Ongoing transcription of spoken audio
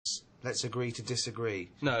Let's agree to disagree.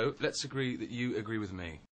 No, let's agree that you agree with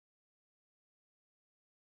me.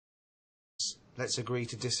 Let's agree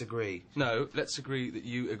to disagree. No, let's agree that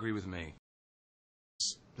you agree with me.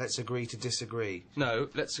 Let's agree to disagree. No,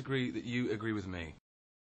 let's agree that you agree with me.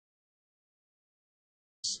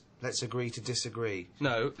 Let's agree to disagree.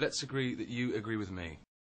 No, let's agree that you agree with me.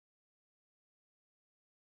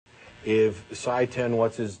 If Sye Ten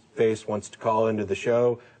What's-His-Face wants to call into the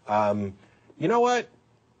show, you know what?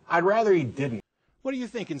 I'd rather he didn't. What are you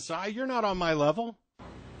thinking, Sye? You're not on my level.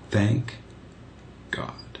 Thank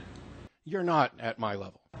God. You're not at my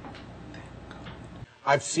level.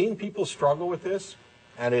 I've seen people struggle with this,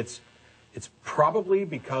 and it's probably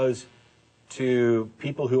because to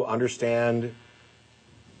people who understand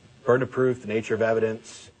burden of proof, the nature of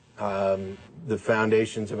evidence, the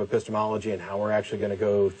foundations of epistemology, and how we're actually going to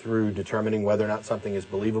go through determining whether or not something is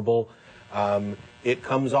believable, it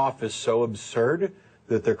comes off as so absurd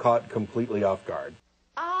that they're caught completely off guard.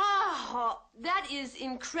 Ah, that is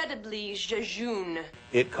incredibly jejune.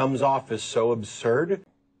 It comes off as so absurd.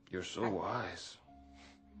 You're so wise.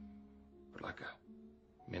 But like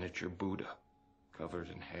a miniature Buddha covered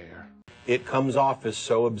in hair. It comes off as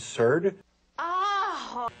so absurd.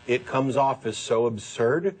 Ah, It comes off as so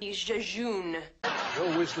absurd. jejune.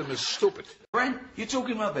 Your wisdom is stupid. Brent, you're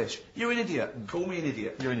talking rubbish. You're an idiot. Call me an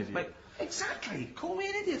idiot. You're an idiot. Mate, exactly. Call me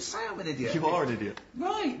an idiot. Say I'm an idiot. You are an idiot.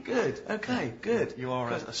 Right, good. Okay, good. You are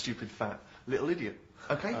Good. a stupid, fat little idiot.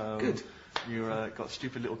 Okay, good. You've got a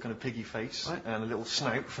stupid little kind of piggy face Right. and a little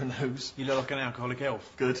snout for a nose. You look like an alcoholic elf.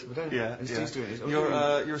 Good. don't. Yeah. He's yeah. doing it.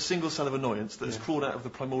 You're a single cell of annoyance that has crawled out of the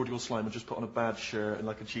primordial slime and just put on a bad shirt and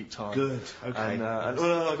like a cheap tie. Good. Okay. And I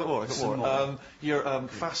got more. Some more. You're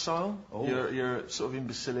facile. Oh. You're sort of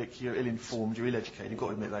imbecilic. You're ill-informed. You're ill-educated. You've got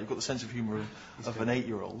to admit that. You've got the sense of humour of an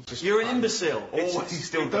 8-year-old. You're an imbecile. He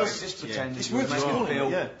still does. Just pretend It's you would worth make calling me feel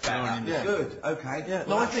it, yeah. better. Yeah. Good. Okay. Yeah.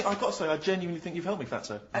 No, I've got to say, I genuinely think you've helped me,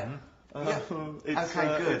 Fatso.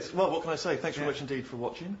 Okay, good. Well, what can I say? Thanks very much indeed for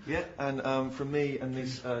watching. Yeah. And from me and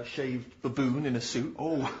this shaved baboon in a suit,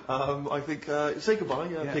 I think, say goodbye,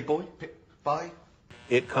 pig boy. Bye.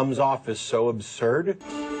 It comes off as so absurd.